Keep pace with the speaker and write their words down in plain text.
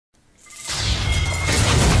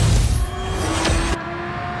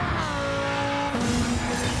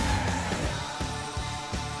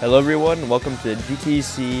Hello everyone, welcome to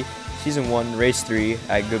GTEC Season 1 Race 3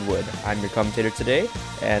 at Goodwood. I'm your commentator today,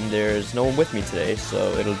 and there's no one with me today,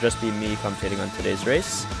 so it'll just be me commentating on today's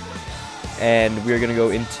race. And we're going to go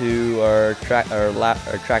into our track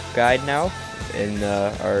guide now in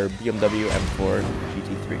our BMW M4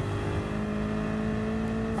 GT3.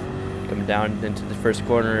 Coming down into the first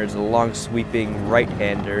corner is a long sweeping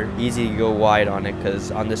right-hander. Easy to go wide on it because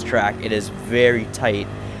on this track it is very tight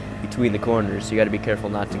between the corners, so you got to be careful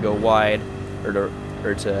not to go wide or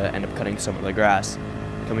to end up cutting some of the grass.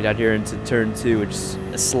 Coming down here into turn 2, which is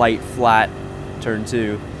a slight flat turn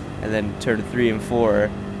 2, and then turn 3 and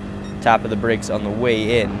 4, tap of the brakes on the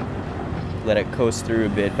way in, let it coast through a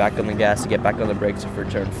bit, back on the gas to get back on the brakes for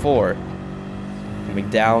turn 4.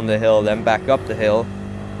 Coming down the hill, then back up the hill.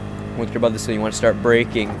 Once you're above this hill, you want to start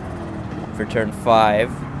braking for turn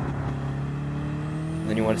 5. And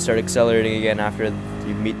then you want to start accelerating again after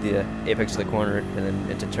you meet the apex of the corner, and then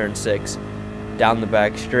into turn 6. Down the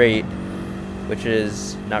back straight, which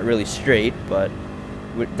is not really straight, but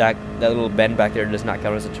with that little bend back there does not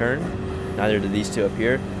count as a turn. Neither do these two up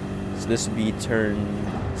here. So this would be turn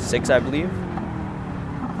 6, I believe.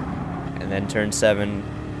 And then turn 7.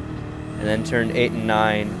 And then turn 8 and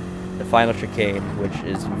 9, the final chicane, which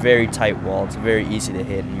is very tight wall. It's very easy to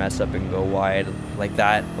hit and mess up and go wide like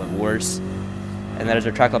that, but worse. And that is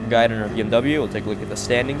our track lap guide on our BMW. We'll take a look at the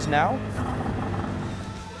standings now.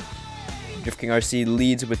 Drift King RC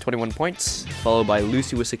leads with 21 points, followed by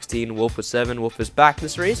Lucy with 16, Wolf with 7. Wolf is back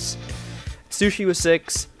this race. Sushi with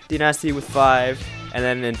 6, Dynasty with 5,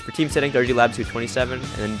 and then for team settings, RG Labs with 27, and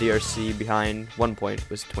then DRC behind 1 point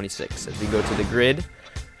with 26. As we go to the grid,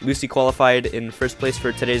 Lucy qualified in first place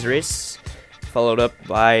for today's race, followed up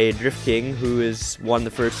by Drift King, who has won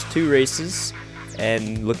the first 2 races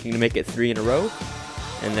and looking to make it 3 in a row,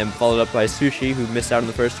 and then followed up by Sushi, who missed out on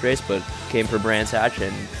the first race but came for Brands Hatch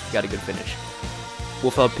and got a good finish.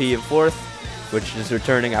 Wolf LP in 4th, which is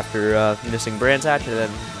returning after missing Brands Hatch, and then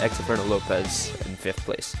Ex Inferno Lopez in 5th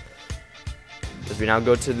place. As we now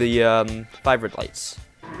go to the 5 red lights.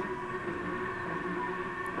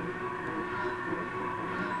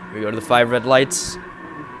 We go to the 5 red lights,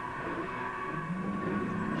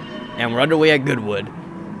 and we're underway at Goodwood.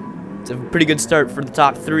 It's a pretty good start for the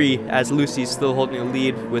top 3, as Lucy's still holding the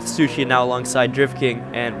lead with Sushi now alongside Drift King,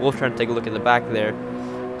 and Wolf trying to take a look at the back there.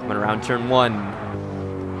 Coming around turn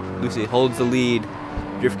 1, Lucy holds the lead.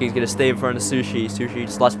 Drift King's going to stay in front of Sushi. Sushi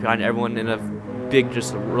slots behind everyone in a big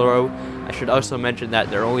just row. I should also mention that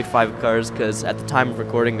there are only 5 cars because at the time of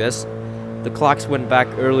recording this, the clocks went back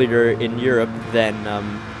earlier in Europe than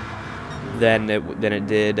it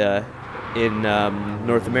did in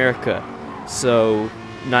North America. So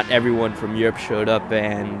not everyone from Europe showed up,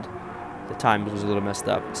 and the time was a little messed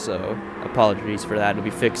up, so apologies for that. It'll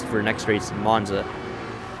be fixed for next race in Monza.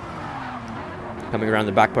 Coming around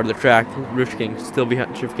the back part of the track, Drift King still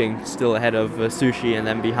ahead of Sushi, and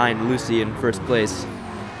then behind Lucy in first place,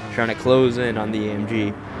 trying to close in on the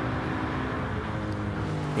AMG.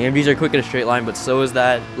 AMGs are quick in a straight line, but so is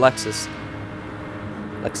that Lexus.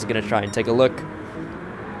 Lexus is going to try and take a look.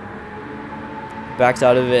 Backs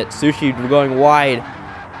out of it. Sushi going wide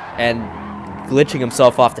and glitching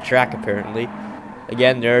himself off the track, apparently.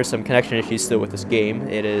 Again, there are some connection issues still with this game.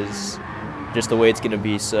 It is just the way it's going to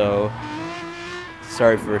be, so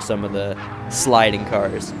sorry for some of the sliding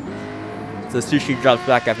cars. So Sushi drops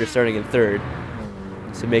back after starting in 3rd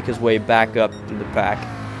to make his way back up to the pack.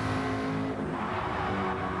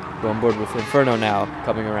 Go on board with Inferno now,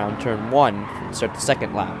 coming around turn 1 to start the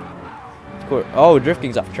 2nd lap. Oh, Drift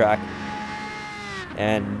King's off track.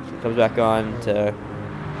 And comes back on to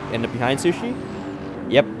end up behind Sushi?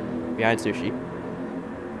 Yep, behind Sushi.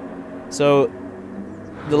 So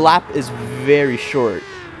the lap is very short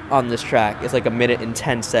on this track. It's like 1 minute and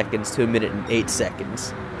 10 seconds to 1 minute and 8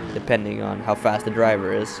 seconds, depending on how fast the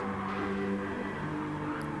driver is.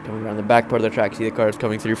 Coming around the back part of the track, see the cars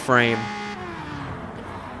coming through frame.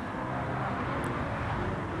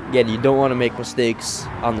 Again, you don't want to make mistakes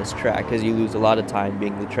on this track because you lose a lot of time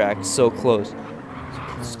being the track so close.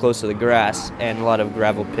 It's close to the grass and a lot of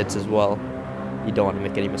gravel pits as well. You don't want to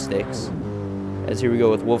make any mistakes. As here we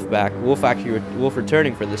go with Wolf back. Wolf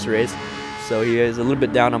returning for this race, so he is a little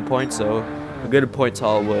bit down on points. So a good points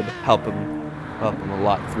haul would help him a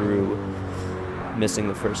lot through missing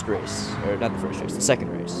the first race, or not the first race, the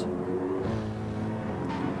 2nd race.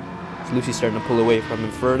 So Lucy's starting to pull away from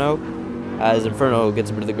Inferno as Inferno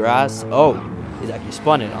gets a bit of the grass. Oh, he's actually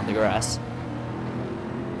spun it on the grass,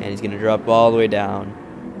 and he's going to drop all the way down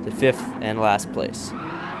to 5th and last place.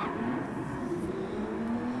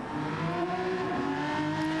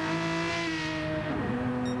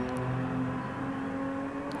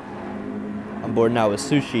 on board now with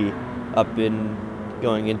Sushi up in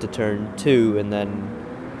going into turn 2 and then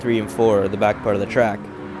 3 and 4, the back part of the track,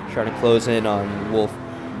 trying to close in on Wolf.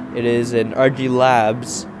 It is an RG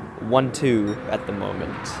Labs 1-2 at the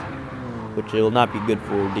moment, which will not be good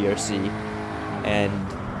for DRC, and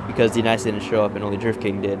because the United didn't show up and only Drift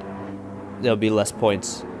King did, there'll be less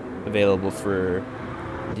points available for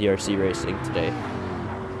DRC racing today.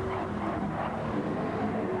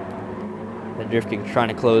 And Drift King trying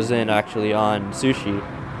to close in actually on Sushi,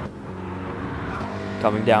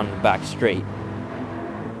 coming down the back straight.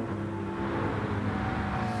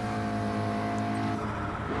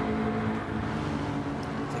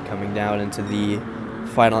 So coming down into the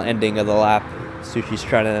final ending of the lap, Sushi's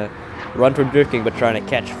trying to run from Drift King, but trying to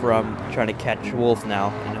catch Wolf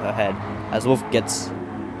now in ahead, as Wolf gets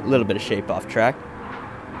a little bit of shape off track.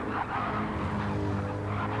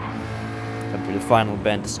 Come through the final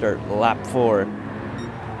bend to start lap 4,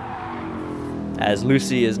 as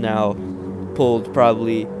Lucy is now pulled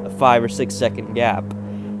probably a 5 or 6 second gap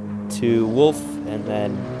to Wolf and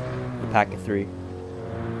then the pack of 3.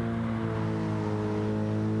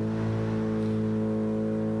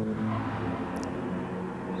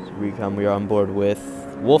 So we are on board with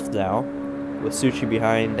Wolf now, with Sushi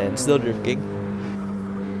behind and still Drift King.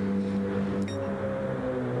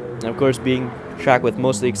 And of course, being a track with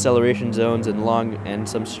mostly acceleration zones and long and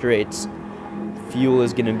some straights, fuel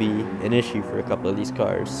is going to be an issue for a couple of these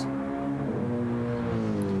cars.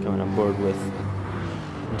 Coming on board with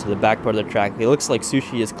into the back part of the track. It looks like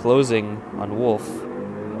Sushi is closing on Wolf.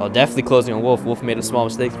 Well, definitely closing on Wolf. Wolf made a small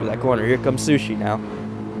mistake through that corner. Here comes Sushi now.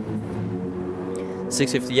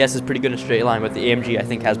 650S is pretty good in a straight line, but the AMG I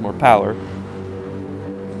think has more power.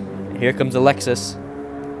 And here comes Alexis.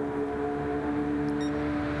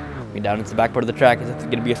 Down into the back part of the track. It's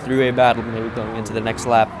going to be a three-way battle maybe going into the next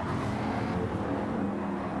lap.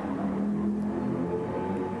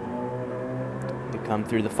 We come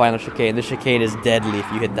through the final chicane. This chicane is deadly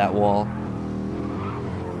if you hit that wall.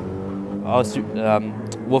 Oh,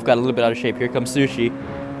 Wolf got a little bit out of shape. Here comes Sushi.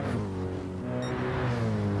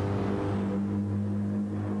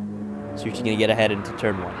 Sushi's going to get ahead into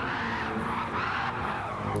turn 1.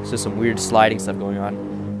 There's just some weird sliding stuff going on.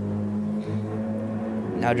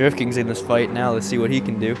 Now Drift King's in this fight. Now let's see what he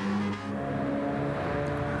can do.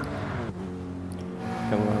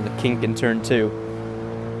 Coming around the kink in turn 2.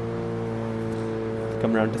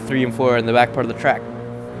 Coming around to 3 and 4 in the back part of the track.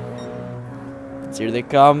 So here they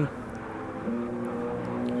come.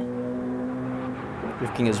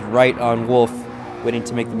 Drift King is right on Wolf, waiting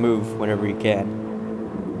to make the move whenever he can.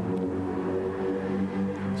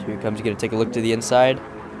 So here he comes. He's going to take a look to the inside.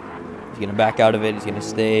 He's going to back out of it. He's going to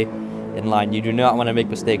stay in line. You do not want to make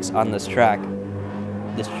mistakes on this track.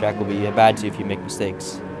 This track will be bad to you if you make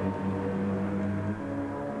mistakes.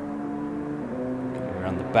 Coming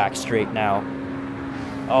around the back straight now.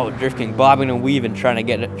 Oh, Drift King bobbing and weaving, trying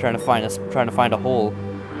to find a hole.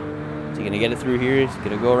 Is he gonna get it through here? He's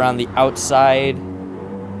gonna go around the outside.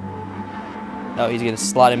 No, he's gonna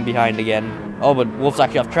slot in behind again. Oh, but Wolf's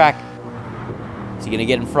actually off track. Is he gonna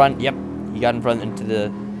get in front? Yep, he got in front into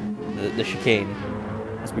the chicane.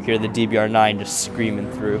 As we hear the DBR9 just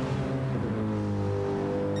screaming through.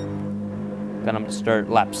 Got him to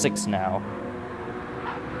start lap 6 now.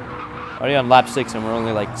 Already on lap 6 and we're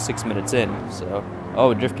only like 6 minutes in, so...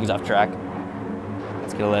 Oh, Drift King's off track.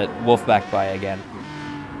 It's gonna let Wolf back by again.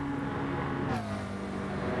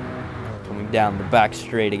 Coming down the back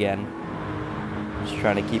straight again. Just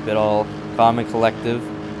trying to keep it all calm and collective.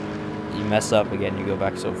 You mess up again, you go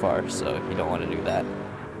back so far, so you don't want to do that.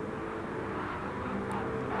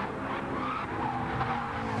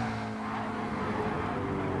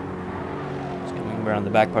 Around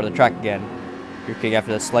the back part of the track again. Drift King,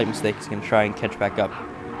 after that slight mistake, is going to try and catch back up.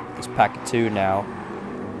 This pack of 2 now,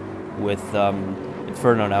 with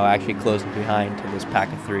Inferno now actually closing behind to this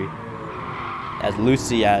pack of 3. As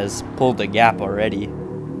Lucy has pulled a gap already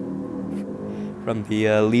from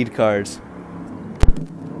the lead cars.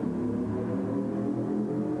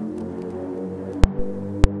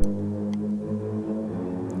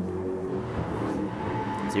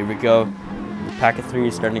 So here we go. Pack of 3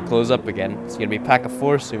 is starting to close up again. It's going to be pack of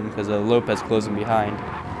 4 soon because of Lopez closing behind.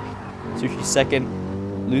 Sushi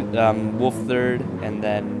 2nd, Wolf 3rd, and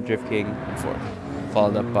then Drift King in 4th.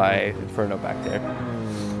 Followed up by Inferno back there.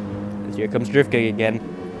 And here comes Drift King again.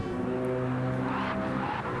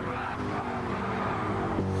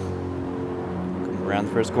 Coming around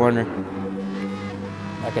the first corner.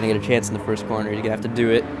 Not going to get a chance in the first corner. You're going to have to do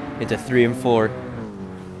it into 3 and 4.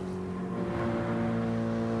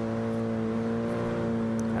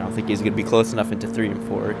 I don't think he's going to be close enough into 3 and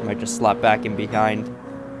 4. He might just slot back in behind.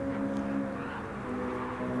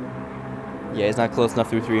 Yeah, he's not close enough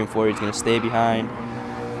through 3 and 4. He's going to stay behind.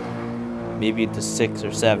 Maybe to 6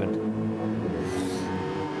 or 7.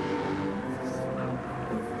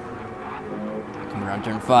 Coming around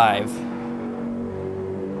turn 5.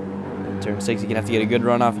 And turn 6, he's going to have to get a good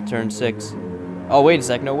run off at turn 6. Oh, wait a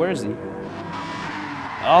sec. No, where is he?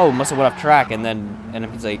 Oh, must have went off track and then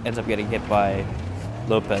ends up getting hit by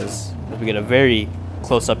Lopez. We get a very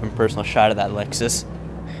close-up and personal shot of that Lexus.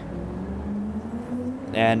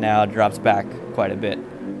 And now it drops back quite a bit.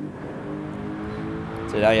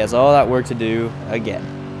 So now he has all that work to do again.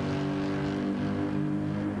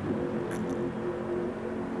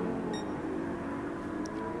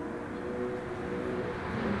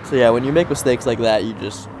 So yeah, when you make mistakes like that, you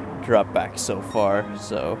just drop back so far.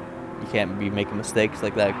 So you can't be making mistakes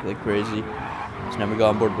like that like crazy. So now we go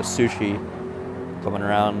on board with Sushi. Coming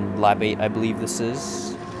around lap 8, I believe this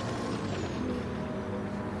is.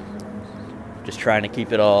 Just trying to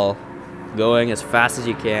keep it all going as fast as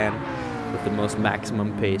you can with the most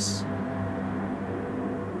maximum pace.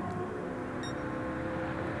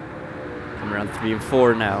 Coming around 3 and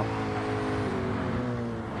 4 now.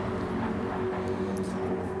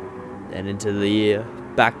 And into the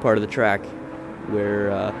back part of the track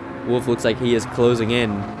where Wolf looks like he is closing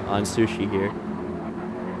in on Sushi here.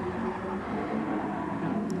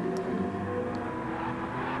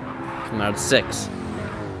 Coming out of 6.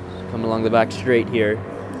 Coming along the back straight here.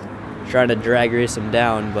 Trying to drag race him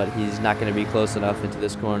down, but he's not going to be close enough into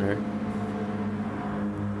this corner.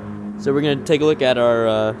 So we're going to take a look at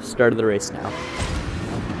our start of the race now.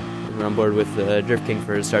 We're on board with Drift King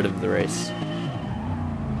for the start of the race.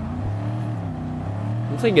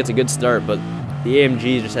 Looks like he gets a good start, but the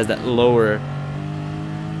AMG just has that lower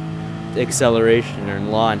acceleration or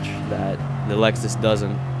launch that the Lexus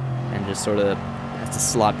doesn't, and just sort of has to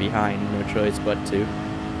slot behind, no choice but to.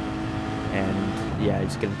 And yeah,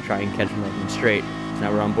 he's gonna try and catch him up and straight. So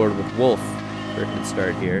now we're on board with Wolf for a good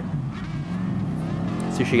start here.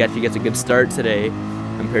 Sushi actually gets a good start today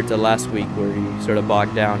compared to last week where he sort of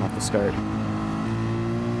bogged down off the start.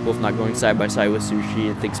 Wolf not going side by side with Sushi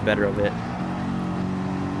and thinks better of it.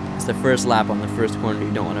 It's the first lap on the first corner,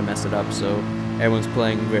 you don't want to mess it up, so everyone's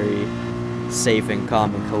playing very safe and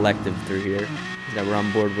calm and collective through here. Now we're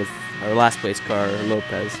on board with our last place car,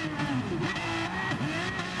 Lopez.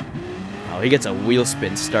 Oh, he gets a wheel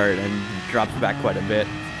spin start and drops back quite a bit.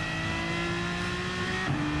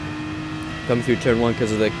 Coming through turn 1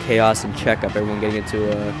 because of the chaos and checkup, everyone getting into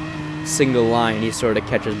a single line, he sort of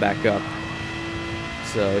catches back up.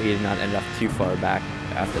 So he did not end up too far back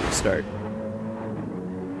after the start.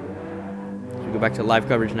 Go back to live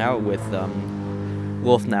coverage now with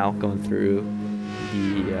Wolf now going through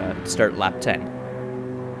the start lap 10.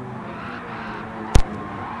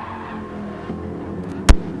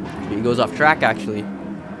 He goes off track actually.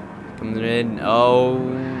 Coming in,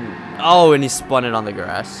 oh, and he spun it on the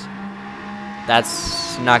grass.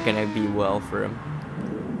 That's not gonna be well for him.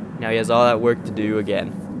 Now he has all that work to do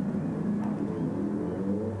again.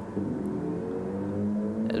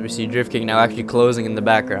 As we see Drift King now actually closing in the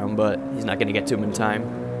background, but he's not going to get to him in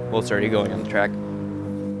time. Wolf's already going on the track.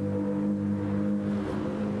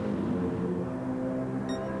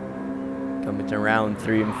 Coming to round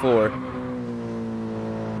 3 and 4.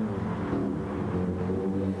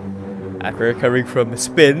 After recovering from a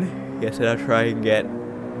spin, he has to now try and get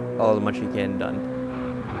all the much he can done.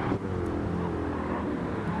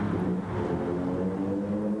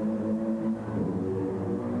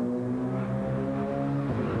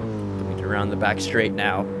 Around the back straight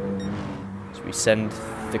now. So we send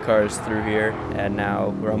the cars through here, and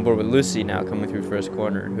now we're on board with Lucy now coming through first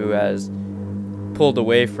corner, who has pulled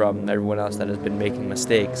away from everyone else that has been making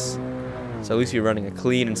mistakes. So Lucy running a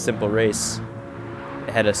clean and simple race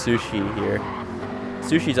ahead of Sushi here.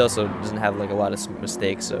 Sushi's also doesn't have like a lot of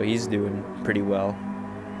mistakes, so he's doing pretty well.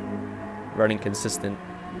 Running consistent.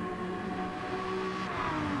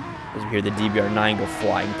 As we hear the DBR9 go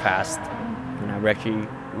flying past. And now we're actually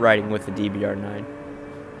riding with the DBR9.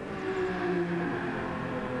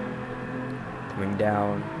 Coming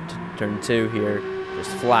down to turn 2 here,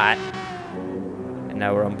 just flat. And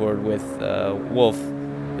now we're on board with Wolf,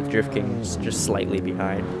 with Drift King just slightly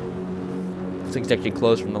behind. This thing's actually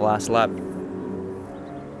close from the last lap.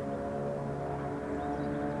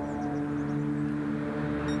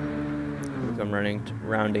 I'm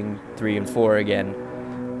rounding 3 and 4 again,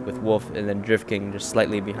 with Wolf and then Drift King just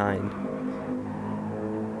slightly behind.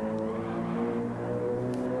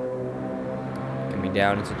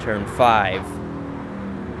 Down into turn 5.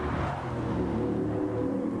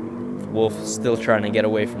 Wolf still trying to get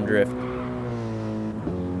away from Drift.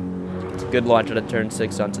 It's a good launch out of turn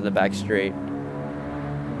 6 onto the back straight.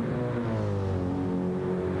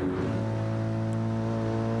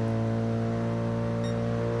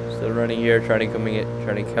 Still running here, trying to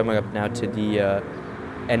coming up now to the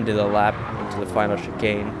end of the lap into the final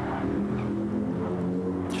chicane.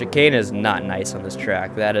 The chicane is not nice on this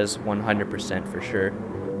track. That is 100% for sure.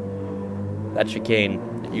 That chicane,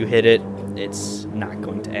 if you hit it, it's not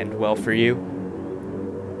going to end well for you.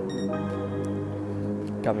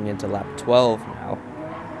 Coming into lap 12 now,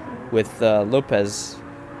 with Lopez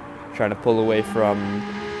trying to pull away from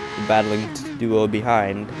the battling duo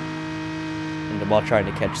behind, and while trying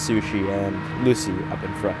to catch Sushi and Lucy up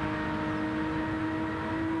in front.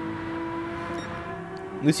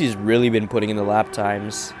 Lucy's really been putting in the lap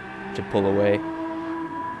times to pull away.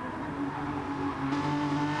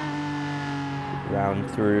 Round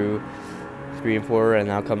through 3 and 4, and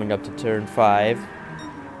now coming up to turn 5.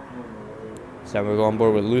 So now we're going on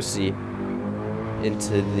board with Lucy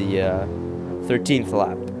into the 13th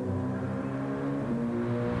lap.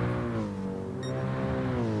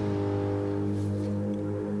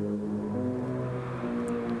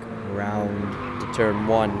 Around to turn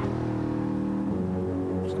 1.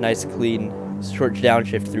 Just nice, clean, short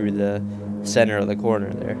downshift through the center of the corner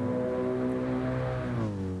there.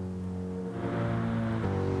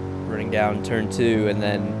 Running down turn 2, and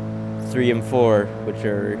then 3 and 4, which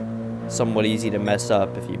are somewhat easy to mess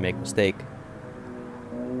up if you make a mistake.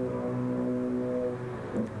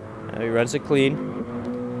 Now he runs it clean.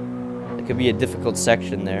 It could be a difficult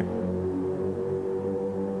section there.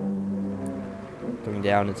 Coming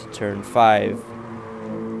down into turn 5,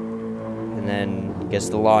 and then gets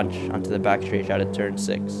the launch onto the back straight out of turn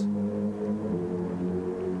 6.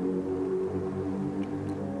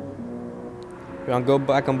 We're gonna go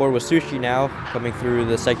back on board with Sushi now, coming through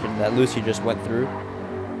the section that Lucy just went through.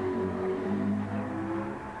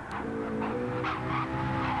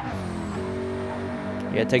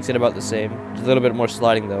 Yeah, it takes it about the same. Just a little bit more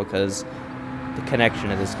sliding though, because the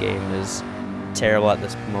connection of this game is terrible at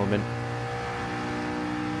this moment.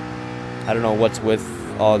 I don't know what's with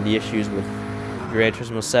all the issues with Gran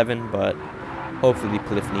Turismo 7, but hopefully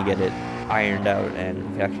Polyphony get it ironed out and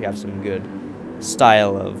we can actually have some good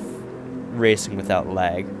style of racing without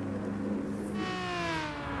lag.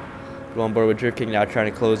 Go on board with Drift King now,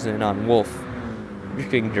 trying to close in on Wolf.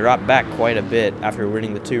 Drift King dropped back quite a bit after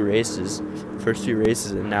winning the first two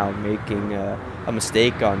races, and now making a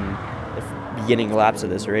mistake on the beginning laps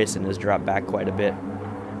of this race and has dropped back quite a bit.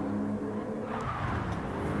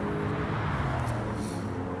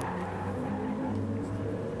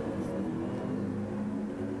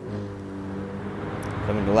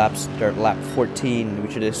 Coming to lap 14,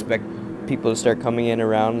 we should expect people to start coming in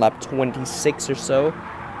around lap 26 or so.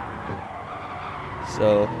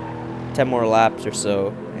 So 10 more laps or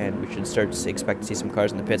so, and we should start to expect to see some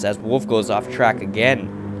cars in the pits as Wolf goes off track again.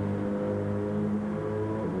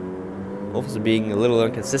 Wolf is being a little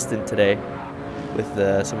inconsistent today with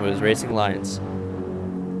some of his racing lines.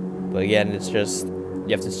 But again, it's just you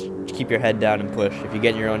have to keep your head down and push. If you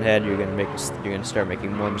get in your own head, you're gonna start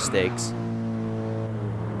making more mistakes.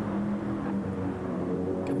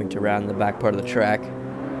 Coming to round the back part of the track,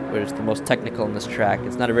 where it's the most technical in this track.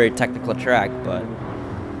 It's not a very technical track, but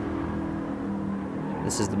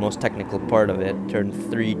this is the most technical part of it. Turn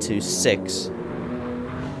 3 to 6.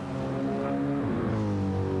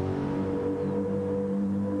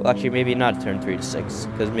 Well, actually, maybe not turn 3 to 6,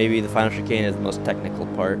 because maybe the final chicane is the most technical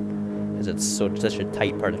part, because it's such a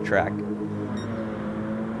tight part of track.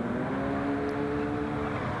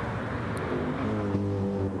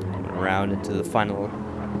 Around into the final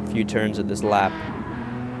few turns of this lap.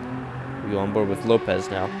 We go on board with Lopez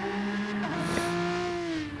now.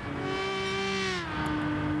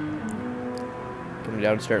 Coming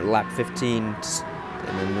down to start lap 15,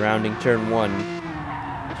 and then rounding turn 1.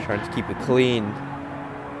 Trying to keep it clean,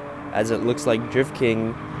 as it looks like Drift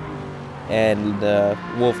King and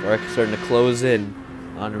Wolf are starting to close in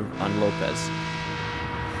on Lopez.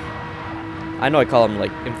 I know I call him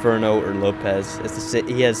like Inferno or Lopez.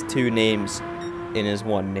 He has two names in his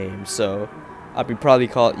one name, so I'll probably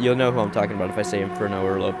call it. You'll know who I'm talking about if I say Inferno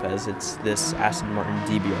or Lopez. It's this Aston Martin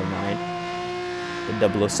DB09,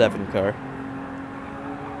 the 007 car.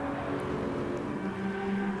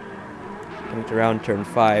 Coming to round turn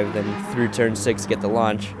 5, then through turn 6 to get the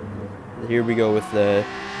launch. Here we go with the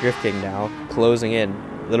Drift King now, closing in.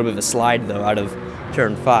 A little bit of a slide though out of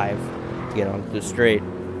turn 5 to get onto the straight.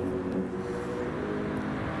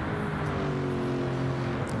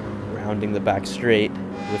 Rounding the back straight,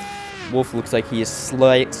 with Wolf looks like he is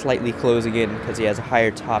slightly closing in because he has a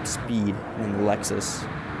higher top speed than the Lexus.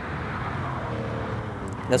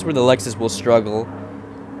 That's where the Lexus will struggle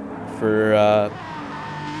for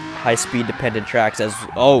high speed dependent tracks, as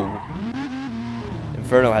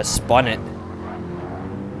Inferno has spun it.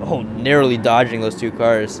 Oh, narrowly dodging those two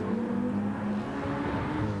cars.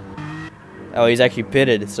 Oh, he's actually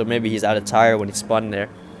pitted, so maybe he's out of tire when he spun there.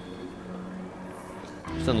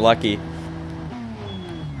 Just unlucky.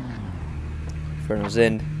 Inferno's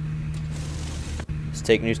in. Let's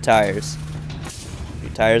take new tires. New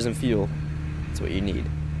tires and fuel. That's what you need.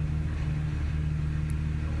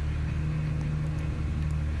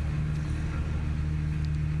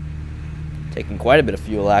 Taking quite a bit of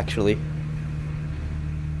fuel, actually.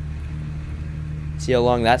 See how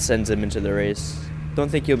long that sends him into the race. Don't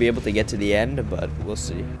think he'll be able to get to the end, but we'll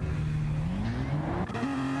see.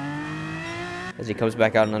 As he comes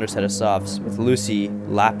back out another set of softs, with Lucy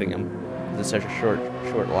lapping him. It's such a short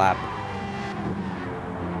lap.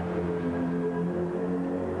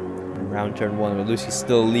 Around turn 1, with Lucy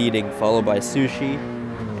still leading, followed by Sushi,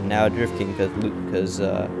 and now Drift King because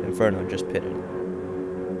Inferno just pitted.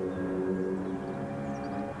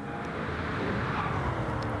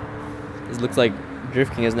 It looks like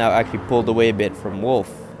Drift King has now actually pulled away a bit from Wolf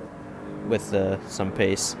with some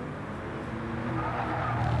pace.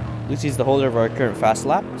 Lucy's the holder of our current fast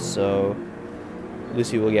lap, so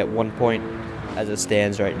Lucy will get 1 point as it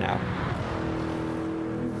stands right now.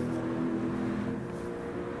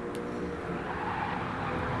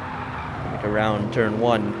 Like around turn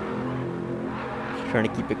 1, just trying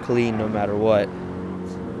to keep it clean no matter what.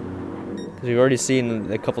 Because we've already seen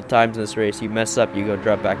a couple times in this race, you mess up, you go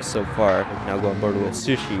drop back so far. Now go on board with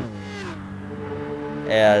Sushi.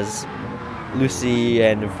 As Lucy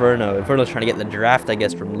and Inferno's trying to get the draft, I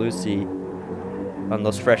guess, from Lucy on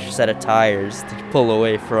those fresh set of tires to pull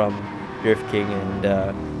away from Drift King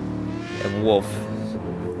and Wolf.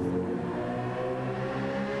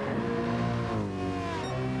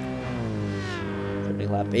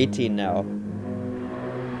 Starting lap 18 now.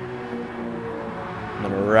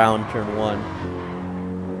 And around turn 1.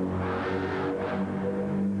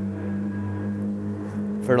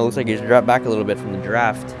 Inferno looks like he's dropped back a little bit from the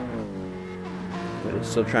draft. But he's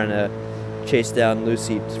still trying to chase down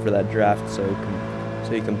Lucy for that draft so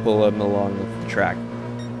he can pull him along the track.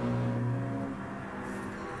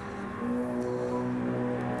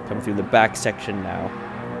 Coming through the back section now.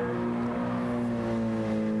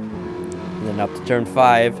 And then up to turn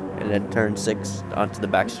 5, and then turn 6 onto the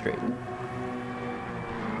back straight.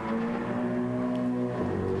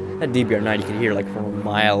 That DBR9 you can hear like from a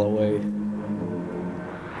mile away.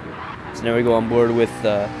 So now we go on board with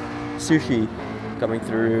Sushi coming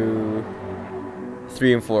through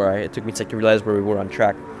 3 and 4. It took me a second to realize where we were on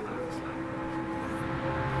track.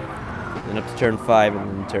 Then up to turn 5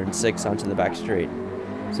 and then turn 6 onto the back straight.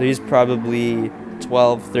 So he's probably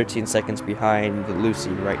 12, 13 seconds behind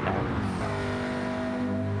Lucy right now.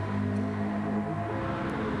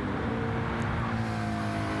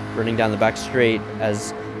 Running down the back straight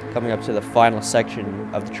as coming up to the final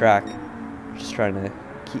section of the track. Just trying to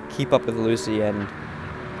keep up with Lucy and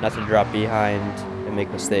not to drop behind and make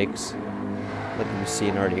mistakes like we've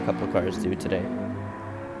seen already a couple of cars do today.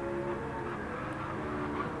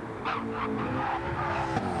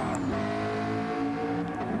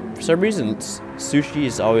 For some reason, Sushi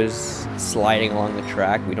is always sliding along the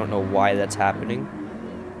track. We don't know why that's happening.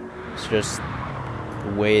 It's just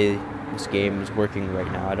the way this game is working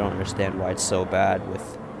right now. I don't understand why it's so bad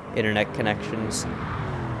with internet connections.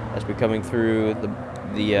 As we're coming through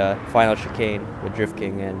the final chicane with Drift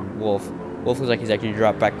King and Wolf. Wolf looks like he's actually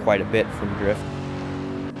dropped back quite a bit from Drift.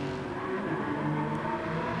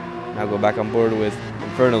 Now go back on board with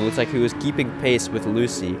Inferno. Looks like he was keeping pace with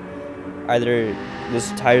Lucy. Either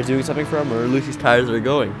Lucy's tires doing something for him or Lucy's tires are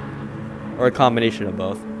going. Or a combination of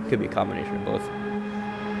both. Could be a combination of both.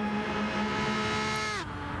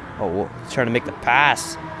 Oh, he's trying to make the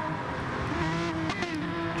pass.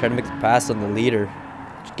 Trying to make the pass on the leader.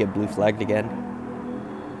 Just get blue flagged again.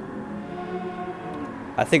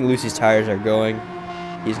 I think Lucy's tires are going.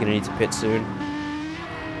 He's going to need to pit soon.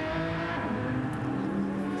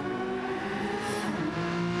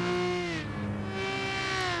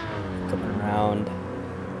 Coming around.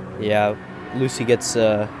 Yeah, Lucy gets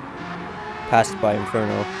passed by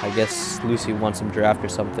Inferno. I guess Lucy wants some draft or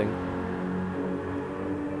something.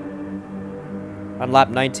 On lap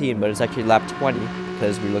 19, but it's actually lap 20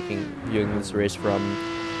 because we're viewing this race from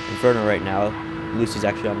Inferno right now. Lucy's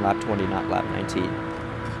actually on lap 20, not lap 19.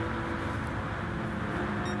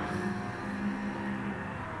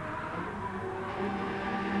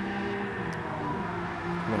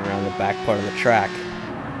 Coming around the back part of the track,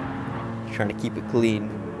 trying to keep it clean.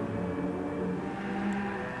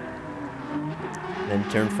 Then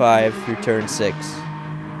turn 5 through turn 6.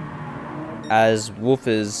 As Wolf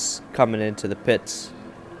is coming into the pits.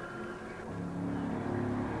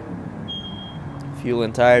 Fuel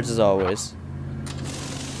and tires as always.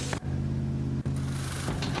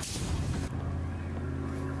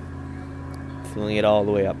 Filling it all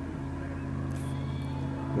the way up.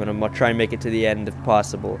 I'm gonna try and make it to the end if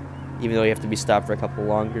possible. Even though you have to be stopped for a couple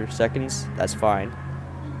longer seconds, that's fine.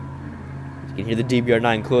 You can hear the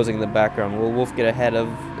DBR9 closing in the background. Will Wolf get ahead of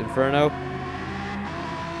Inferno?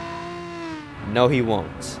 No, he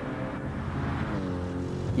won't.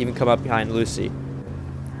 Even come up behind Lucy.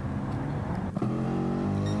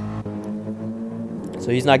 So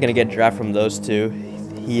he's not going to get draft from those two.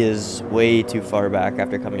 He is way too far back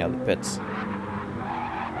after coming out of the pits.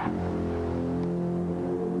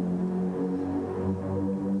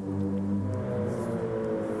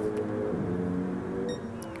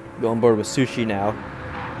 Go on board with Sushi now.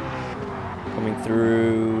 Coming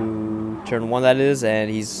through turn 1, that is, and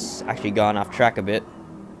he's actually gone off track a bit.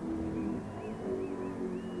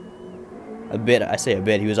 I say a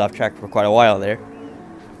bit, he was off track for quite a while there.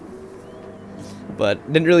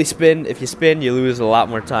 But didn't really spin. If you spin, you lose a lot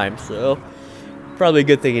more time, so probably a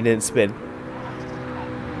good thing he didn't spin.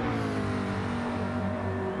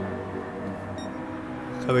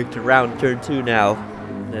 Coming to round turn 2 now,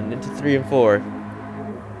 and into 3 and 4.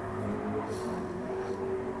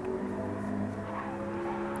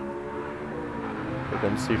 Here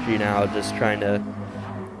comes Sushi now, just trying to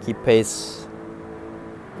keep pace.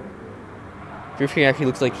 Drifting actually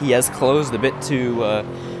looks like he has closed a bit to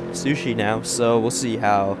Sushi now, so we'll see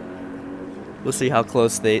how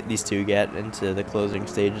close these two get into the closing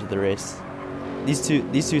stage of the race. These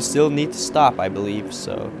two still need to stop, I believe.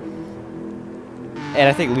 So, and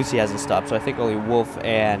I think Lucy hasn't stopped, so I think only Wolf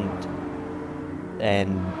and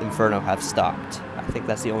Inferno have stopped. I think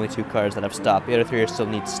that's the only 2 cars that have stopped. The other 3 still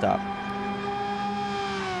need to stop.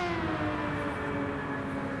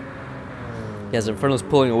 Yes, Inferno's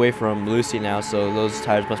pulling away from Lucy now, so those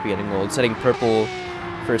tires must be getting old. Setting purple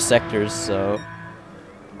for sectors, so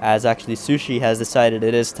as actually Sushi has decided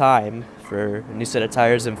it is time for a new set of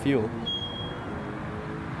tires and fuel.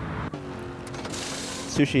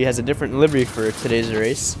 Sushi has a different livery for today's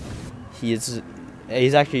race. He's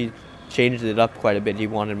actually changed it up quite a bit. He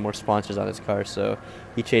wanted more sponsors on his car, so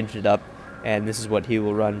he changed it up, and this is what he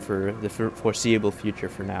will run for the foreseeable future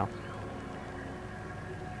for now.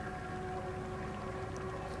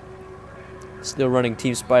 Still running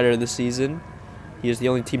Team Spider this season. He is the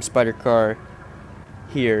only Team Spider car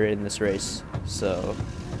here in this race, so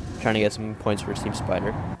trying to get some points for Team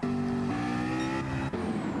Spider.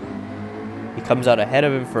 He comes out ahead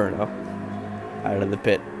of Inferno out of the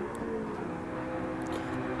pit.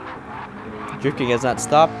 Drifting has not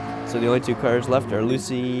stopped, so the only 2 cars left are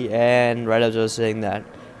Lucy and, right as I was saying that,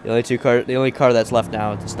 the only car that's left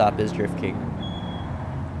now to stop is Drift King.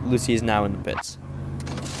 Lucy is now in the pits.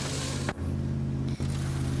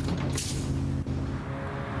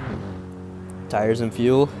 Tires and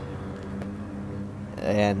fuel.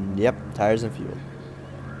 And yep, tires and fuel.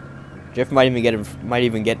 Drift might even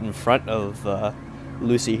get in front of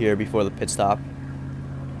Lucy here before the pit stop.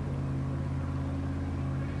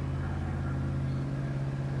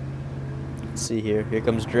 Let's see here. Here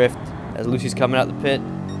comes Drift as Lucy's coming out the pit.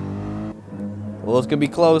 Well, it's gonna be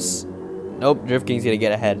close. Nope, Drift King's gonna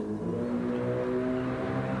get ahead.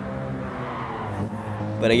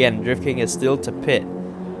 But again, Drift King is still to pit.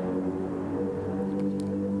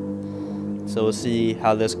 So we'll see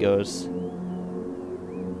how this goes.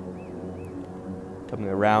 Coming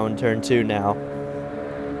around turn 2 now.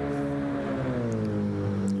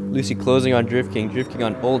 Lucy closing on Drift King. Drift King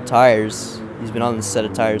on old tires. He's been on this set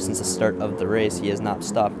of tires since the start of the race. He has not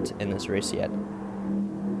stopped in this race yet.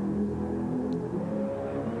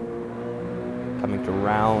 Coming to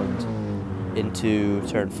round into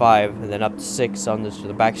turn 5 and then up to 6 on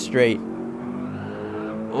the back straight.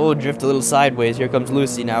 Oh, drift a little sideways. Here comes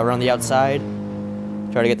Lucy now around the outside.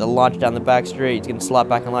 Try to get the launch down the back straight. He's going to slot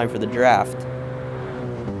back in line for the draft.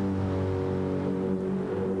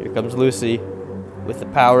 Here comes Lucy with the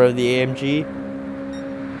power of the AMG.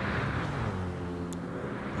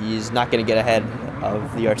 He's not going to get ahead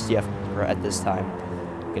of the RCF at this time.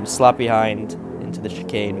 Going to slot behind into the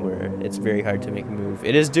chicane where it's very hard to make a move.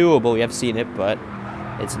 It is doable. We have seen it, but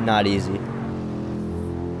it's not easy.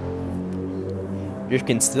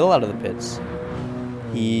 Driftkin's still out of the pits.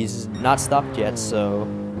 He's not stopped yet, so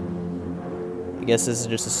I guess this is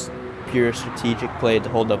just a pure strategic play to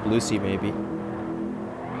hold up Lucy, maybe.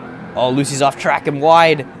 Oh, Lucy's off track and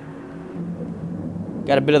wide.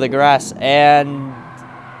 Got a bit of the grass and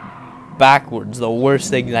backwards. The worst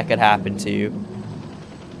thing that could happen to you.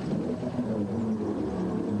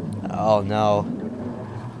 Oh no.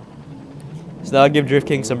 So that'll give Drift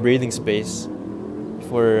King some breathing space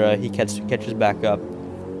before he catches back up.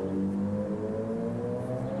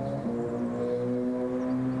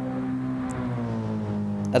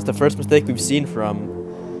 That's the first mistake we've seen from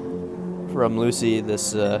Lucy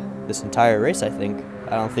this entire race, I think.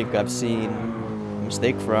 I don't think I've seen a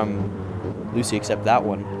mistake from Lucy except that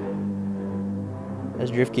one.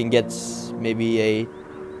 As Drift King gets maybe a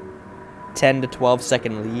 10 to 12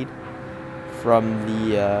 second lead from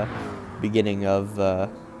the beginning of the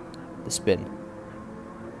spin.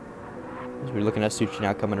 As we're looking at Suchi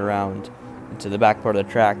now coming around into the back part of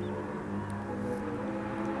the track.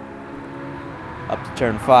 Up to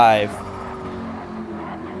turn 5.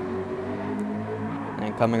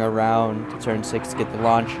 And coming around to turn 6 to get the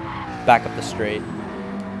launch back up the straight.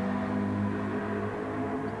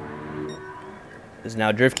 As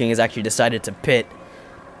now Drift King has actually decided to pit.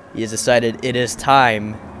 He has decided it is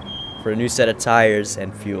time for a new set of tires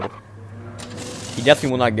and fuel. He definitely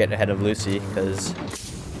will not get ahead of Lucy because,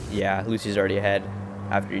 yeah, Lucy's already ahead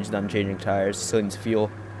after he's done changing tires. He still needs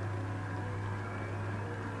fuel.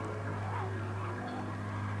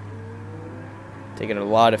 Taking a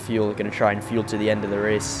lot of fuel, going to try and fuel to the end of the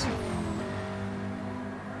race.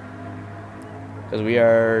 Because we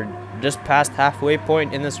are just past halfway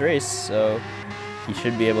point in this race, so he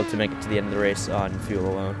should be able to make it to the end of the race on fuel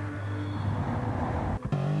alone.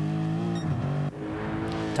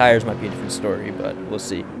 Tires might be a different story, but we'll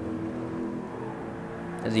see.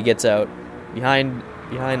 As he gets out behind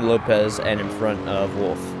Lopez and in front of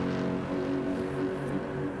Wolf.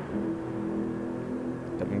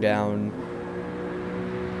 Coming down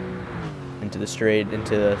into the straight,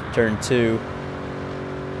 into turn 2,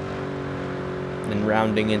 and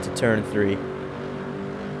rounding into turn 3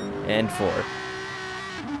 and 4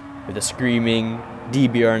 with a screaming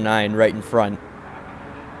DBR9 right in front.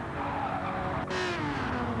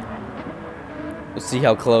 We'll see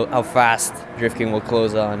how fast Drift King will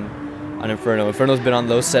close on Inferno. Inferno's been on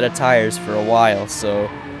those set of tires for a while, so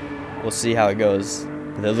we'll see how it goes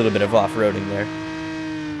with a little bit of off-roading there.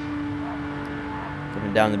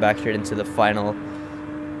 Coming down the back straight into the final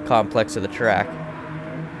complex of the track.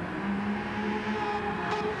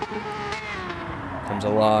 Comes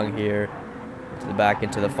along here to the back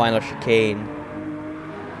into the final chicane.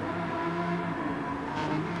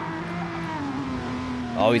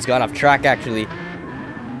 Oh, he's gone off track actually.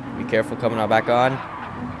 Be careful coming out back on.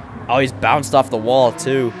 Oh, he's bounced off the wall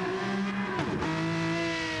too.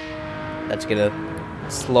 That's gonna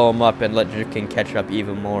slow him up and let Drift King catch up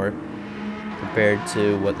even more compared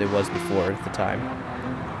to what it was before at the time.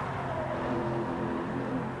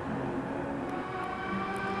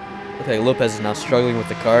 Looks like Lopez is now struggling with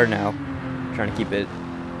the car now, trying to keep it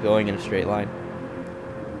going in a straight line.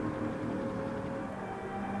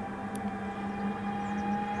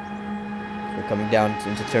 We're coming down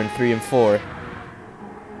into turn 3 and 4.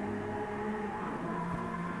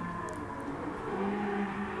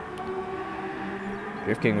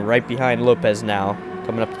 Drift King right behind Lopez now,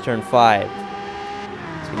 coming up to turn 5.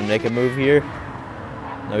 He's going to make a move here.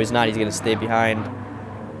 No, he's not. He's going to stay behind.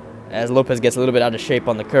 As Lopez gets a little bit out of shape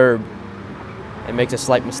on the curb and makes a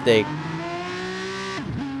slight mistake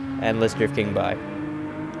and lets Drift King by.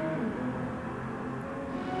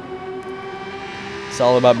 It's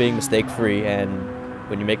all about being mistake-free, and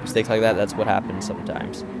when you make mistakes like that, that's what happens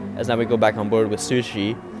sometimes. As now we go back on board with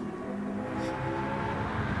Sushi.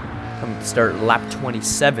 Coming to start lap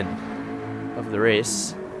 27 of the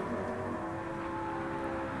race.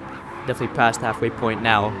 Definitely past halfway point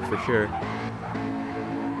now, for sure.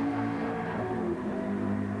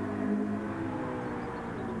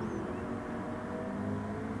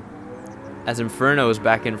 As Inferno is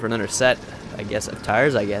back in for another set, I guess, of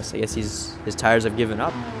tires, I guess his tires have given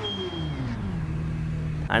up.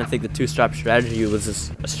 I don't think the two-stop strategy was a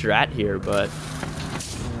strat here, but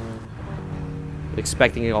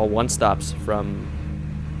expecting all one-stops from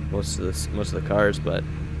most of the cars, but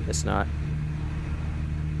it's not.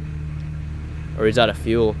 Or he's out of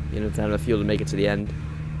fuel. You know, it's not enough fuel to make it to the end.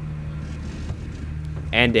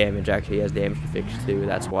 And damage, actually. He has damage to fix too.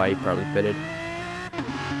 That's why he probably pitted.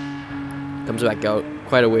 Comes back out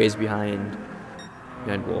quite a ways behind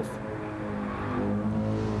Wolf.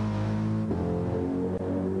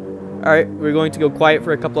 Alright, we're going to go quiet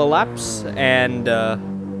for a couple of laps and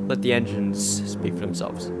let the engines speak for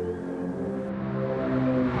themselves.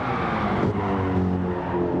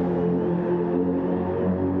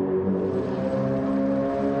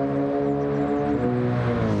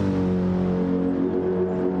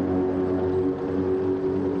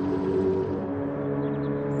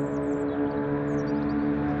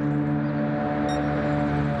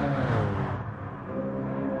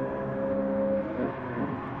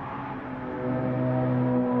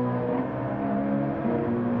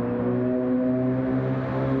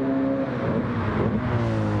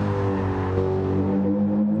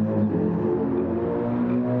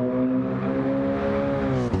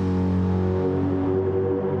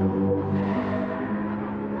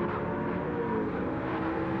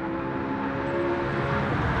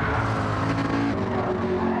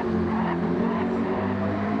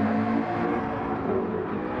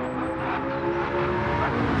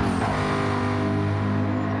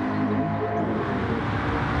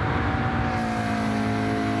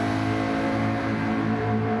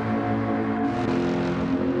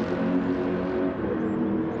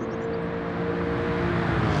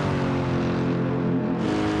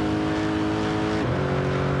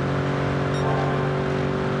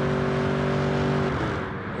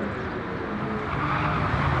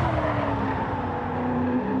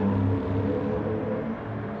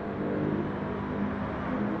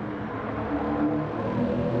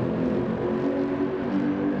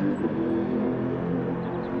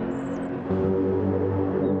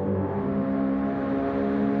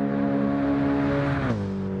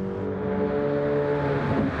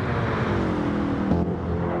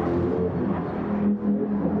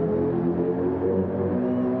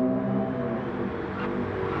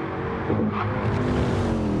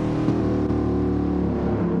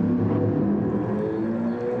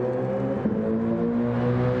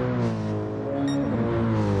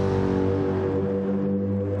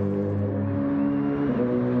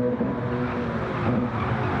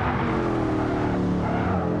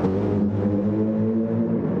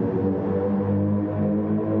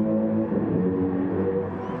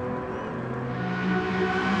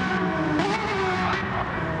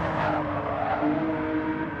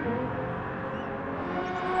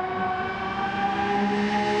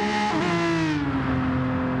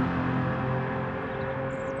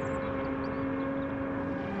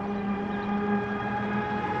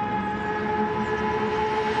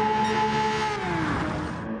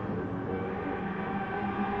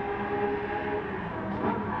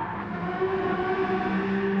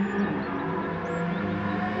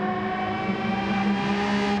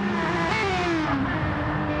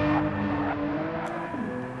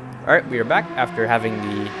 Alright, we are back after having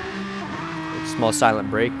the small silent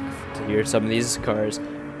break to hear some of these cars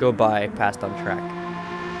go by past on track.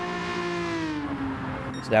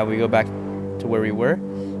 So now we go back to where we were.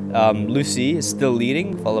 Lucy is still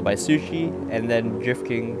leading, followed by Sushi, and then Drift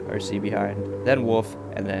King RC behind, then Wolf,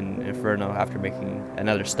 and then Inferno after making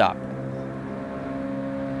another stop.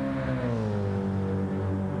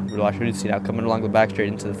 We're watching Lucy now coming along the back straight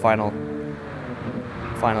into the final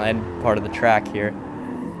end part of the track here.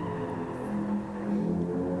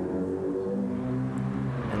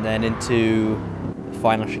 And then into the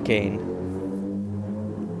final chicane.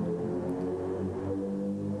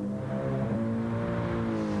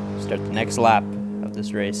 Start the next lap of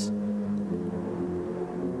this race.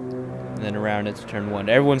 And then around into turn 1.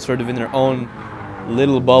 Everyone's sort of in their own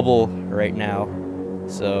little bubble right now.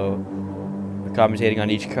 So we're commentating on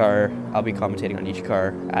each car. I'll be commentating on each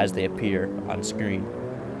car as they appear on screen.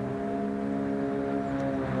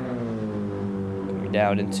 Coming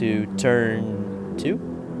down into turn 2.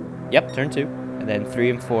 Yep, turn 2, and then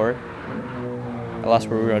 3 and 4. I lost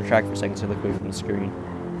where we were on track for a second, so I look away from the screen.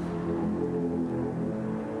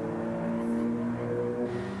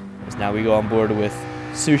 So now we go on board with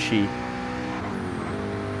Sushi.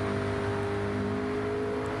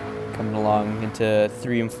 Coming along into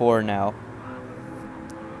 3 and 4 now.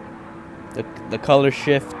 The color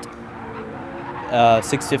shift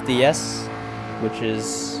 650S, which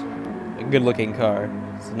is a good looking car.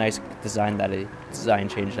 It's a nice design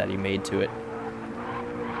change that he made to it.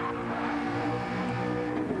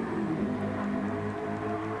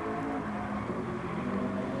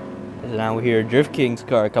 And now we hear Drift King's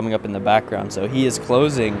car coming up in the background, so he is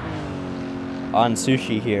closing on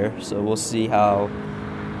Sushi here. So we'll see how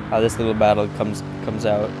this little battle comes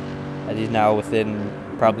out, as he's now within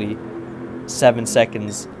probably 7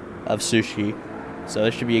 seconds of Sushi. So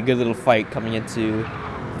it should be a good little fight coming into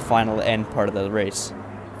the final end part of the race.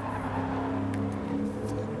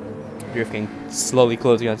 Drift King slowly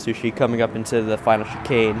closing on Sushi, coming up into the final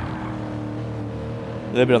chicane. A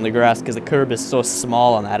little bit on the grass because the curb is so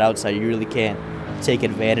small on that outside, you really can't take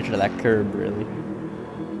advantage of that curb, really.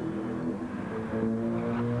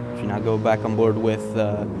 So now go back on board with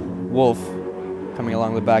Wolf, coming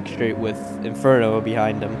along the back straight with Inferno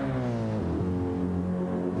behind him.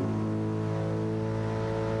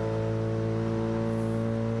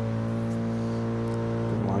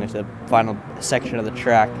 Along into the final section of the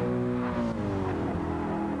track.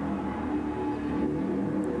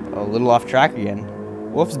 A little off track again.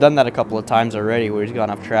 Wolf's done that a couple of times already where he's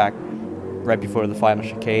gone off track right before the final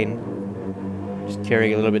chicane. Just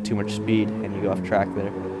carrying a little bit too much speed and you go off track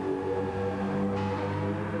there.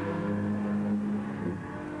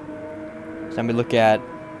 So then we look at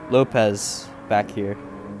Lopez back here.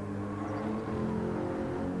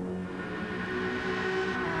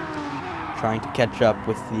 Trying to catch up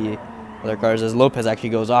with the other cars as Lopez actually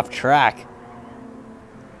goes off track.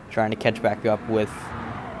 Trying to catch back up with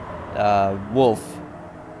Wolf,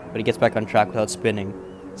 but he gets back on track without spinning.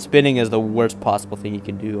 Spinning is the worst possible thing you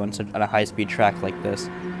can do on a high-speed track like this.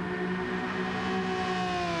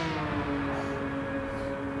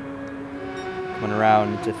 Coming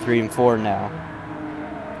around to 3 and 4 now,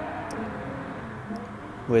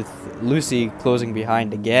 with Lucy closing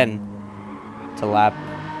behind again to lap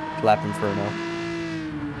Inferno.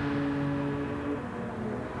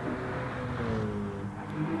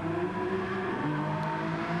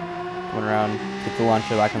 Going around, get the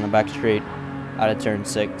launcher back on the back straight out of turn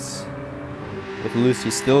 6, with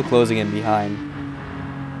Lucy still closing in behind.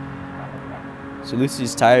 So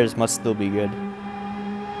Lucy's tires must still be good.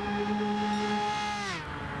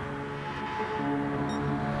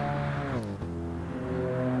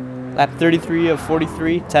 Lap 33 of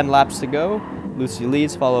 43, 10 laps to go. Lucy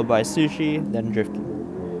leads, followed by Sushi, then Drift King.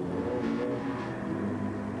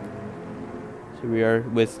 So we are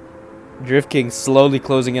with Drift King slowly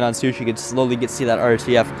closing in on Sushi. You can slowly see that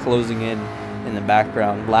RTF closing in the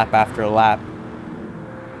background, lap after lap.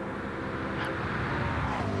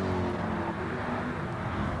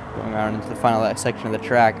 Going around into the final section of the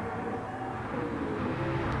track.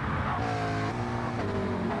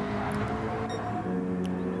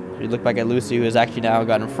 So you look back at Lucy, who has actually now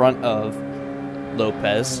got in front of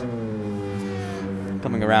Lopez,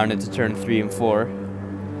 coming around into turn 3 and 4.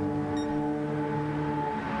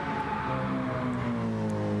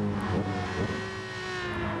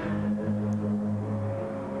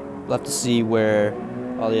 We'll have to see where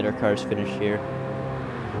all the other cars finish here.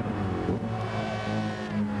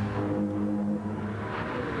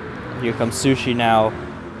 Here comes Sushi now,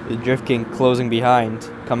 with Drift King closing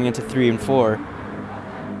behind, coming into 3 and 4.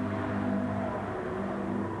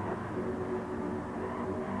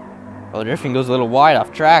 Well, Drift King goes a little wide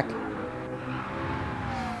off track.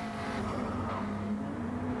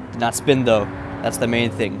 Did not spin though. That's the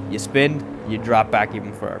main thing. You spin, you drop back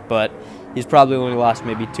even further. But he's probably only lost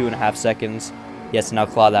maybe 2.5 seconds. He has to now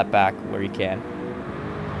claw that back where he can.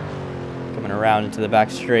 Coming around into the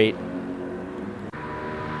back straight.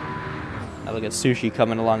 Now look at Sushi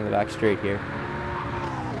coming along the back straight here.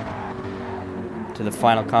 To the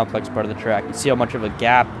final complex part of the track. You see how much of a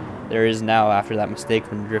gap there is now after that mistake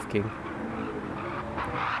from Drift King.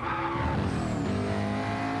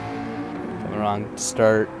 Coming along to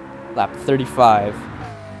start lap 35.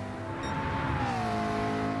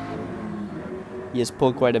 He has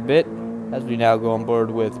pulled quite a bit as we now go on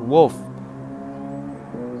board with Wolf.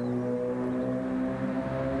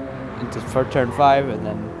 Into turn 5 and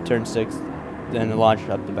then turn 6. Then the launch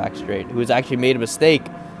up the back straight. Who has actually made a mistake.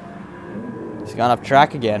 He's gone off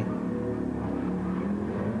track again.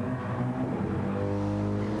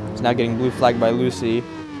 He's now getting blue flagged by Lucy.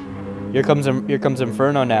 Here comes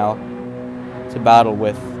Inferno now to battle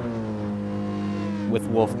with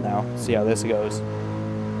Wolf now. See how this goes.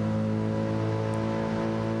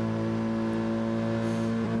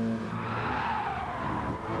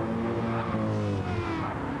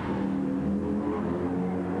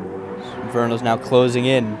 Inferno's now closing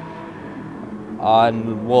in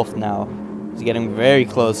on Wolf now. He's getting very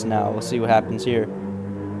close now. We'll see what happens here.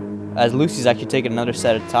 As Lucy's actually taking another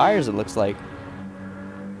set of tires, it looks like.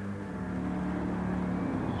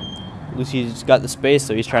 Lucy's got the space,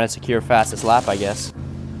 so he's trying to secure fastest lap, I guess.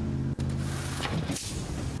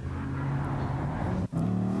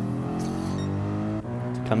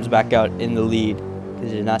 Comes back out in the lead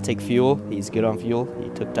because he did not take fuel. He's good on fuel. He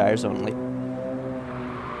took tires only.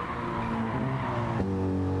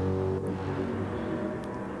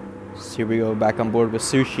 So here we go, back on board with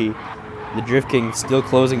Sushi. The Drift King still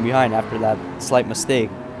closing behind after that slight mistake.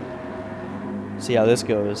 See how this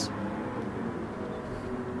goes.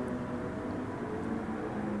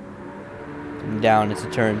 Coming down into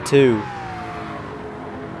turn 2.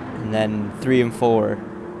 And then 3 and 4.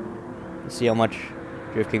 See how much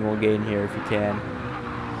Drift King will gain here if he can.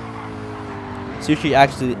 Sushi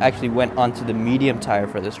actually went onto the medium tire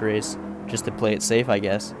for this race, just to play it safe, I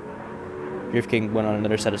guess. Drift King went on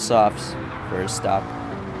another set of softs for his stop.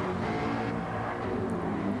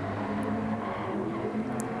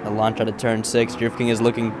 The launch out of turn 6. Drift King is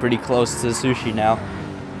looking pretty close to Sushi now.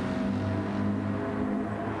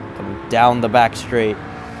 Coming down the back straight.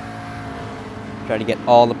 Trying to get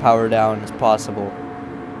all the power down as possible.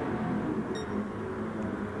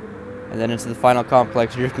 And then into the final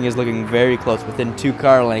complex. Drift King is looking very close, within 2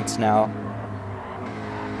 car lengths now.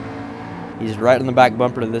 He's right on the back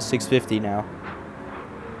bumper of this 650 now.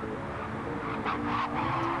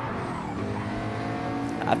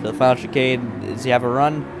 After the final chicane, does he have a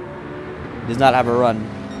run? He does not have a run.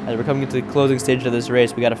 As we're coming into the closing stage of this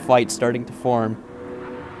race, we got a fight starting to form.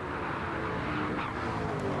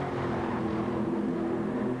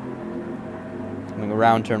 Coming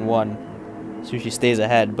around turn 1. Sushi stays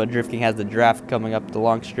ahead, but Drift King has the draft coming up the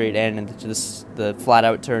long straight and into the flat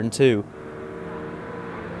out turn 2.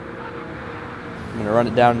 I'm going to run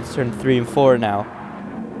it down to turn 3 and 4 now.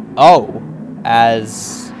 Oh!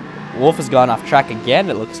 As Wolf has gone off track again,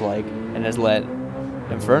 it looks like, and has let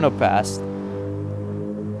Inferno pass.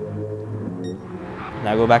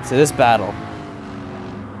 Now go back to this battle.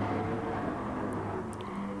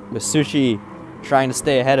 With Sushi trying to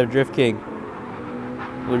stay ahead of Drift King.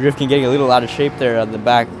 Well, Drift King getting a little out of shape there on the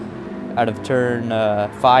back, out of turn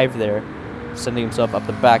 5 there. Sending himself up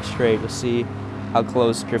the back straight. We'll see how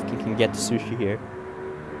close Drift King can get to Sushi here.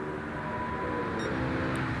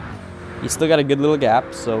 He's still got a good little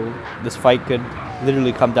gap, so this fight could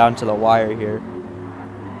literally come down to the wire here.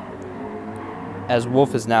 As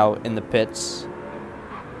Wolf is now in the pits.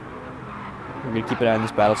 We're going to keep an eye on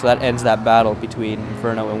this battle. So that ends that battle between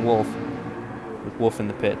Inferno and Wolf. With Wolf in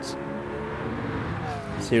the pits.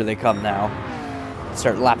 So here they come now.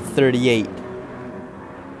 Start lap 38.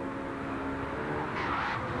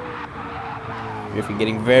 Griffin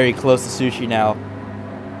getting very close to Sushi now.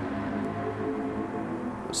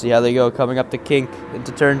 We'll see how they go coming up the kink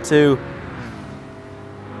into turn 2.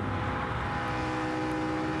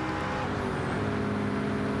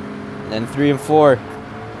 And then 3 and 4.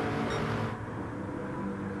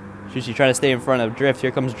 Sushi trying to stay in front of Drift.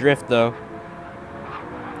 Here comes Drift though.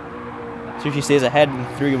 Sushi stays ahead in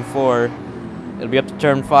 3 and 4. It'll be up to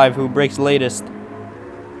turn 5 who breaks latest.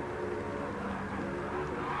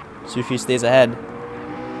 Sushi stays ahead,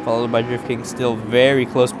 followed by Drift King still very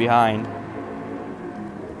close behind.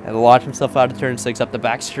 And launch himself out of turn 6 up the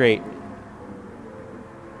back straight.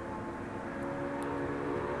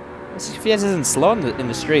 This 650 isn't slow in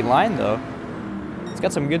the straight line though. It's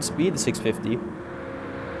got some good speed, the 650.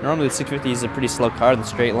 Normally the 650 is a pretty slow car in the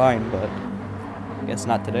straight line, but I guess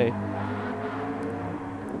not today.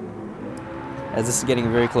 As this is getting a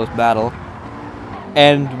very close battle.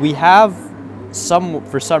 And we have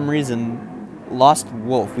for some reason, lost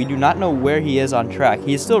Wolf. We do not know where he is on track.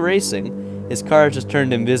 He is still racing. His car has just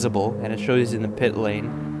turned invisible, and it shows he's in the pit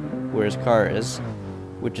lane where his car is,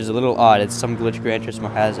 which is a little odd. It's some glitch Gran Turismo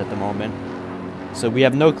has at the moment. So we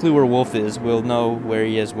have no clue where Wolf is. We'll know where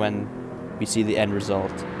he is when we see the end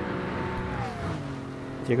result.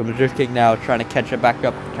 Here comes Drift King now, trying to catch up back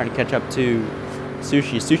up, trying to catch up to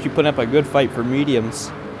Sushi. Sushi putting up a good fight for mediums.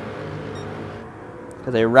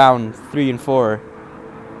 Because they round 3 and 4.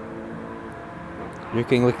 Drift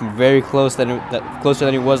King looking very close, closer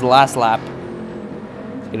than he was last lap.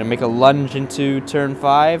 He's gonna make a lunge into turn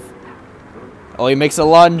 5. Oh, he makes a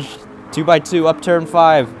lunge. 2x2 up turn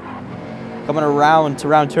 5. Coming around to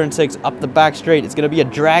round turn 6 up the back straight. It's gonna be a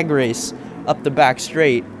drag race up the back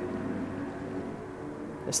straight.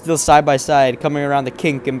 It's still side by side, coming around the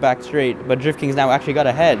kink and back straight. But Drift King's now actually got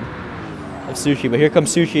ahead of Sushi. But here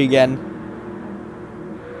comes Sushi again.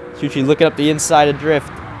 Sushi looking up the inside of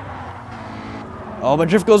Drift. Oh, but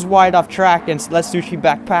Drift goes wide off track and lets Sushi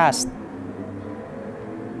back past.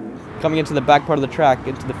 Coming into the back part of the track,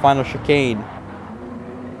 into the final chicane.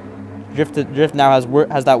 Drift now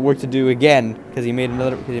has that work to do again because he made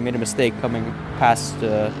a mistake coming past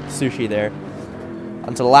Sushi there.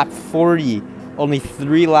 Onto lap 40, only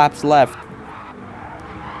 3 laps left.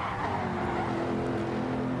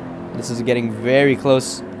 This is getting very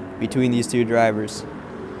close between these two drivers.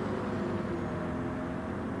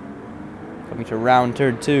 Coming to round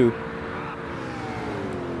turn 2.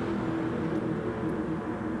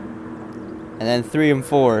 And then 3 and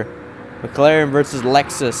 4. McLaren versus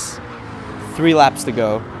Lexus. 3 laps to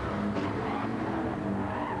go.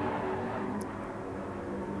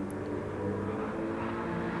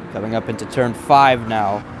 Coming up into turn 5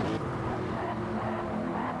 now.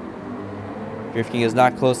 Drift King is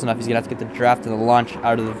not close enough. He's going to have to get the draft and the launch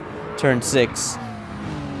out of turn 6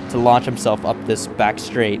 to launch himself up this back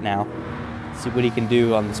straight now. See what he can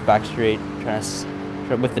do on this back straight. Trying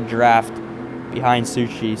to with the draft behind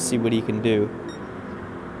Sushi. See what he can do.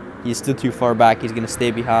 He's still too far back. He's going to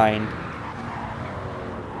stay behind.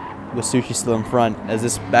 With Sushi still in front. As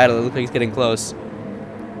this battle, it looks like it's getting close.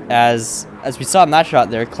 As we saw in that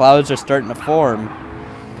shot there, clouds are starting to form.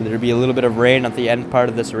 Could there be a little bit of rain at the end part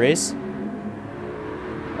of this race?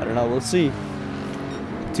 I don't know. We'll see.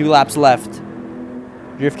 2 laps left.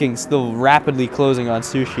 Drift King still rapidly closing on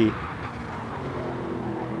Sushi.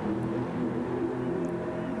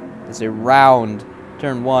 It's a round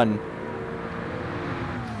turn 1.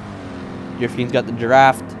 Drift King's got the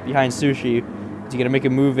draft behind Sushi. Is he going to make a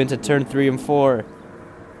move into turn 3 and 4?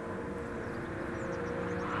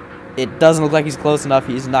 It doesn't look like he's close enough.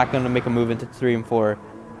 He's not going to make a move into 3 and 4.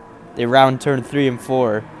 They round turn 3 and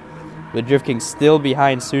 4. With Drift King still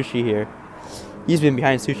behind Sushi here. He's been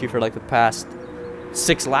behind Sushi for like the past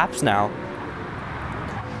 6 laps now.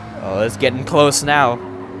 Oh, it's getting close now.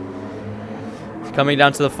 It's coming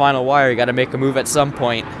down to the final wire. You got to make a move at some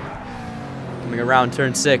point. Coming around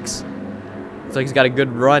turn 6. Looks like he's got a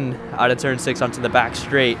good run out of turn 6 onto the back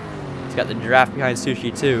straight. He's got the draft behind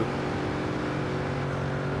Sushi too.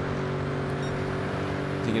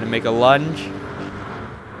 Is he going to make a lunge?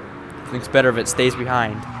 I think it's better if it stays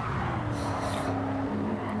behind.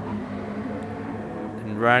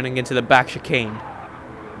 And running into the back chicane.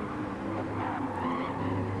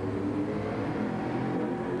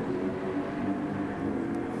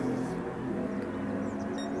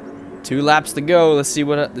 2 laps to go. Let's see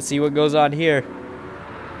what goes on here.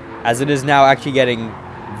 As it is now actually getting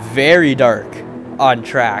very dark on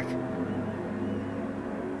track.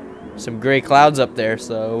 Some gray clouds up there,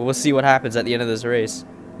 so we'll see what happens at the end of this race.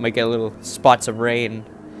 Might get a little spots of rain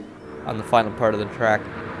on the final part of the track.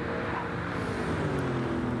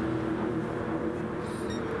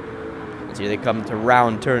 So here they come to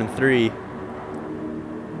round turn 3.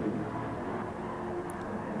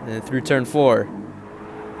 And then through turn 4.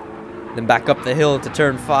 Then back up the hill to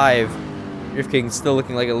turn 5. Drift King still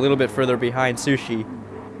looking like a little bit further behind Sushi.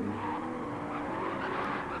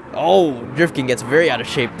 Oh, Drift King gets very out of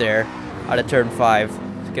shape there, out of turn 5.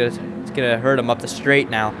 It's gonna hurt him up the straight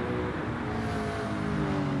now.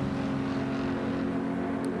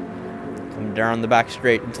 Come down the back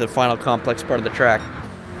straight into the final complex part of the track.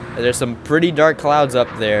 And there's some pretty dark clouds up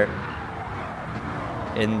there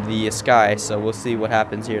in the sky, so we'll see what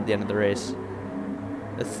happens here at the end of the race.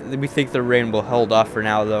 We think the rain will hold off for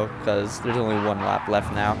now, though, because there's only 1 lap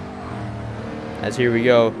left now. As here we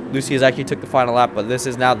go. Lucy has actually took the final lap, but this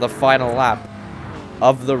is now the final lap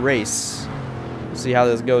of the race. We'll see how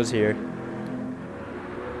this goes here.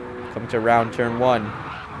 Coming to round turn 1.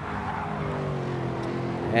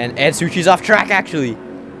 And Sushi's off track, actually.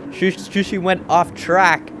 Sushi went off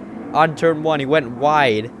track on turn 1. He went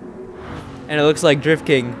wide. And it looks like Drift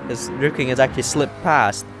King has actually slipped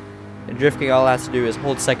past. And Drift King, all has to do is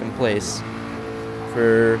hold second place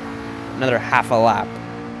for another half a lap.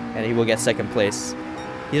 And he will get second place.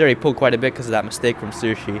 He's already pulled quite a bit because of that mistake from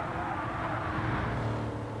Sushi.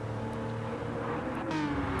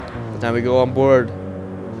 But now we go on board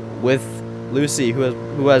with Lucy,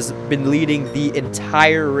 who has been leading the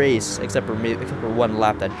entire race except for 1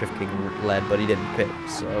 lap that Drift King led, but he didn't pit.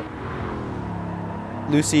 So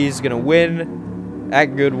Lucy's gonna win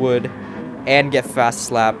at Goodwood and get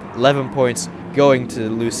fastest lap. 11 points going to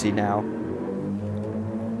Lucy now.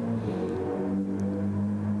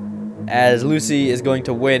 As Lucy is going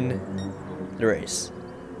to win the race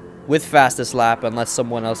with fastest lap, unless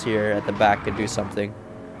someone else here at the back could do something.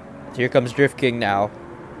 So here comes Drift King now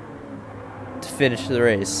to finish the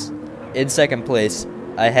race in second place,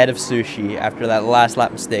 ahead of Sushi after that last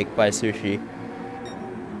lap mistake by Sushi.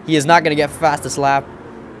 He is not going to get fastest lap.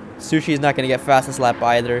 Sushi is not going to get fastest lap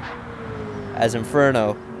either, as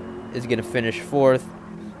Inferno is going to finish 4th,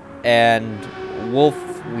 and Wolf,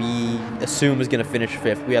 we assume, is going to finish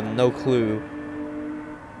 5th. We have no clue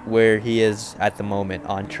where he is at the moment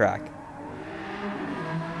on track.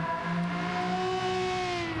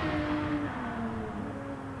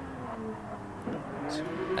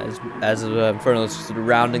 As Inferno is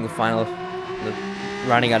rounding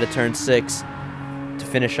rounding out of turn 6 to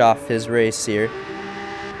finish off his race here.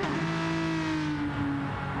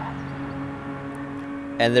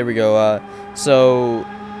 And there we go. So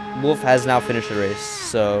Wolf has now finished the race.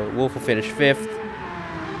 So Wolf will finish 5th.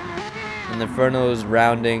 And Inferno is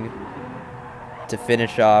rounding to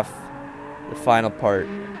finish off the final part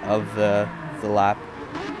of the lap.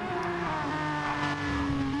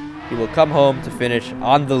 He will come home to finish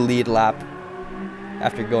on the lead lap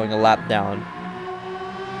after going a lap down.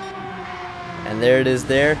 And there it is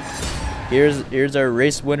there. Here's our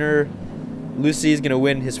race winner. Lucy is going to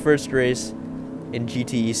win his first race in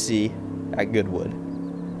GTEC at Goodwood.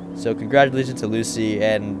 So congratulations to Lucy,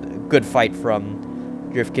 and a good fight from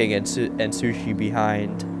Drift King and Sushi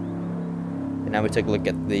behind. And now we take a look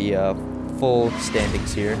at the full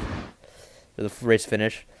standings here for the race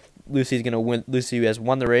finish. Lucy's gonna win. Lucy has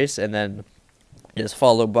won the race, and then is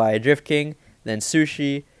followed by Drift King, then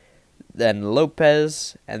Sushi, then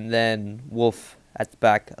Lopez, and then Wolf at the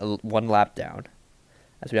back, 1 lap down.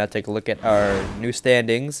 As we now take a look at our new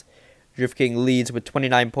standings, Drift King leads with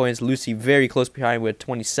 29 points. Lucy very close behind with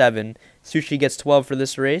 27. Sushi gets 12 for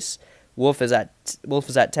this race. Wolf is at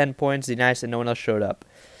 10 points. The nice and no one else showed up.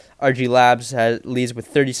 RG Labs leads with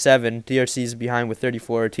 37. DRC is behind with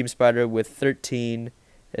 34. Team Spider with 13.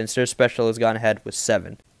 And Sir Special has gone ahead with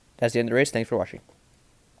 7. That's the end of the race. Thanks for watching.